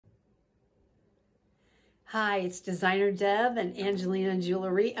Hi, it's Designer Deb and Angelina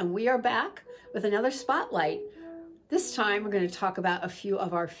Jewelry, and we are back with another spotlight. This time we're going to talk about a few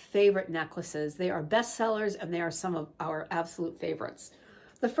of our favorite necklaces. They are bestsellers and they are some of our absolute favorites.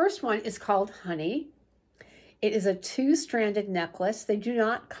 The first one is called Honey. It is a two-stranded necklace. They do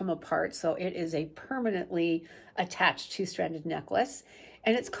not come apart, so it is a permanently attached two-stranded necklace.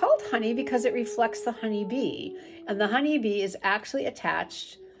 And it's called Honey because it reflects the honeybee. And the honeybee is actually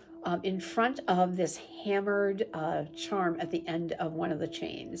attached in front of this hammered charm at the end of one of the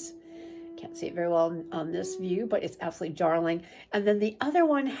chains. Can't see it very well on this view, but it's absolutely darling. And then the other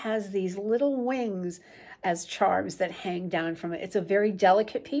one has these little wings as charms that hang down from it. It's a very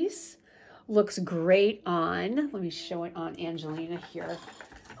delicate piece. Looks great on, let me show it on Angelina here.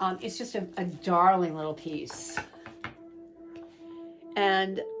 It's just a darling little piece.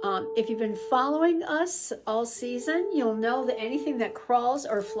 And if you've been following us all season, you'll know that anything that crawls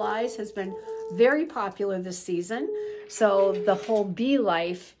or flies has been very popular this season. So the whole bee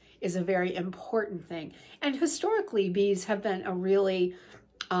life is a very important thing. And historically, bees have been a really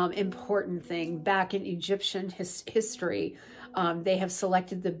important thing. Back in Egyptian history, they have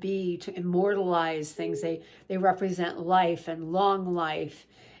selected the bee to immortalize things. They represent life and long life.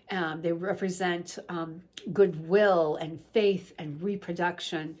 They represent goodwill and faith and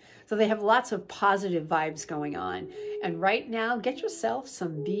reproduction. So they have lots of positive vibes going on. And right now, get yourself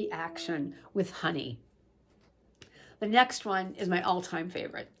some bee action with honey. The next one is my all-time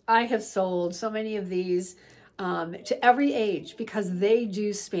favorite. I have sold so many of these to every age because they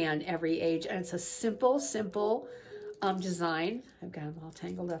do span every age. And it's a simple design. I've got them all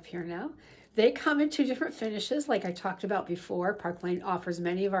tangled up here now. They come in two different finishes, like I talked about before. Park Lane offers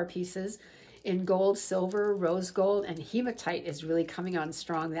many of our pieces in gold, silver, rose gold, and hematite is really coming on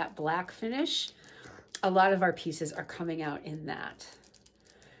strong. That black finish, a lot of our pieces are coming out in that.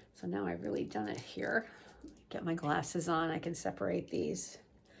 So now I've really done it here. Get my glasses on, I can separate these.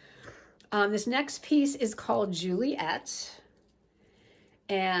 This next piece is called Juliet,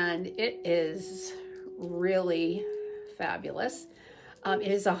 and it is really fabulous.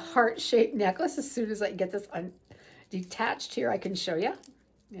 It is a heart-shaped necklace. As soon as I get this detached here, I can show you.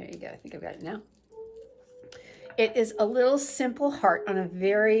 There you go. I think I've got it now. It is a little simple heart on a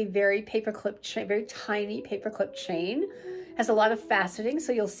very, very paperclip chain, very tiny paperclip chain. Has a lot of faceting,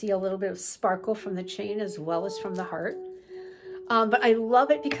 so you'll see a little bit of sparkle from the chain as well as from the heart. But I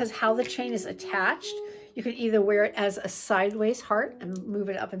love it because how the chain is attached. You can either wear it as a sideways heart and move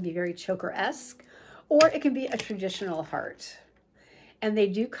it up and be very choker-esque, or it can be a traditional heart. And they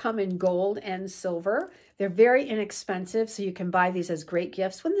do come in gold and silver. They're very inexpensive, so you can buy these as great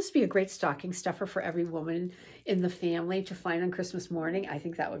gifts. Wouldn't this be a great stocking stuffer for every woman in the family to find on Christmas morning? I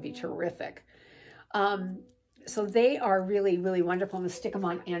think that would be terrific. So they are really, really wonderful. I'm gonna stick them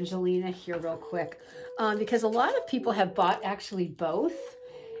on Angelina here real quick because a lot of people have bought actually both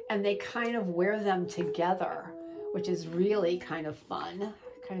and they kind of wear them together, which is really kind of fun,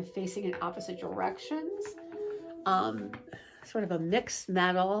 kind of facing in opposite directions. Sort of a mixed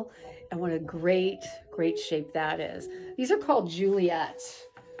metal, and what a great shape that is. These are called Juliet.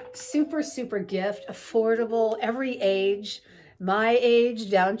 Super gift, affordable, every age, my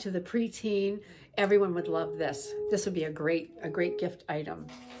age down to the preteen. Everyone would love this. This would be a great gift item.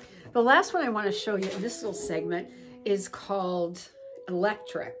 The last one I want to show you in this little segment is called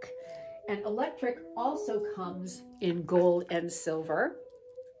Electric. And Electric also comes in gold and silver.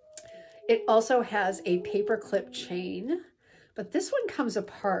 It also has a paperclip chain. But this one comes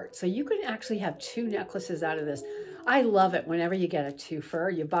apart, so you can actually have two necklaces out of this. I love it whenever you get a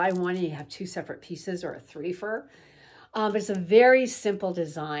twofer. You buy one and you have two separate pieces, or a threefer. But it's a very simple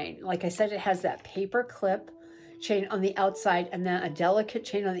design. Like I said, it has that paper clip chain on the outside and then a delicate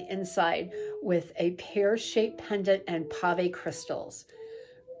chain on the inside with a pear-shaped pendant and pave crystals.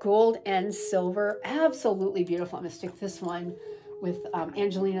 Gold and silver, absolutely beautiful. I'm gonna stick this one with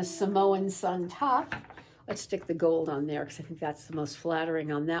Angelina's Samoan sun top. Let's stick the gold on there because I think that's the most flattering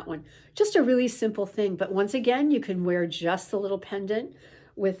on that one. Just a really simple thing, but once again, you can wear just the little pendant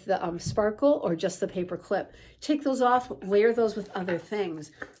with the sparkle or just the paper clip. Take those off, layer those with other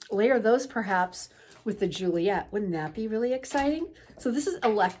things. Layer those perhaps with the Juliet. Wouldn't that be really exciting? So this is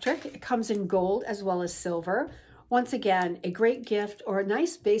Electric. It comes in gold as well as silver. Once again, a great gift or a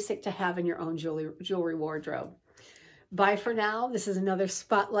nice basic to have in your own jewelry wardrobe. Bye for now. This is another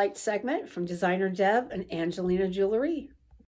Spotlight segment from Designer Deb and Angelina Jewelry.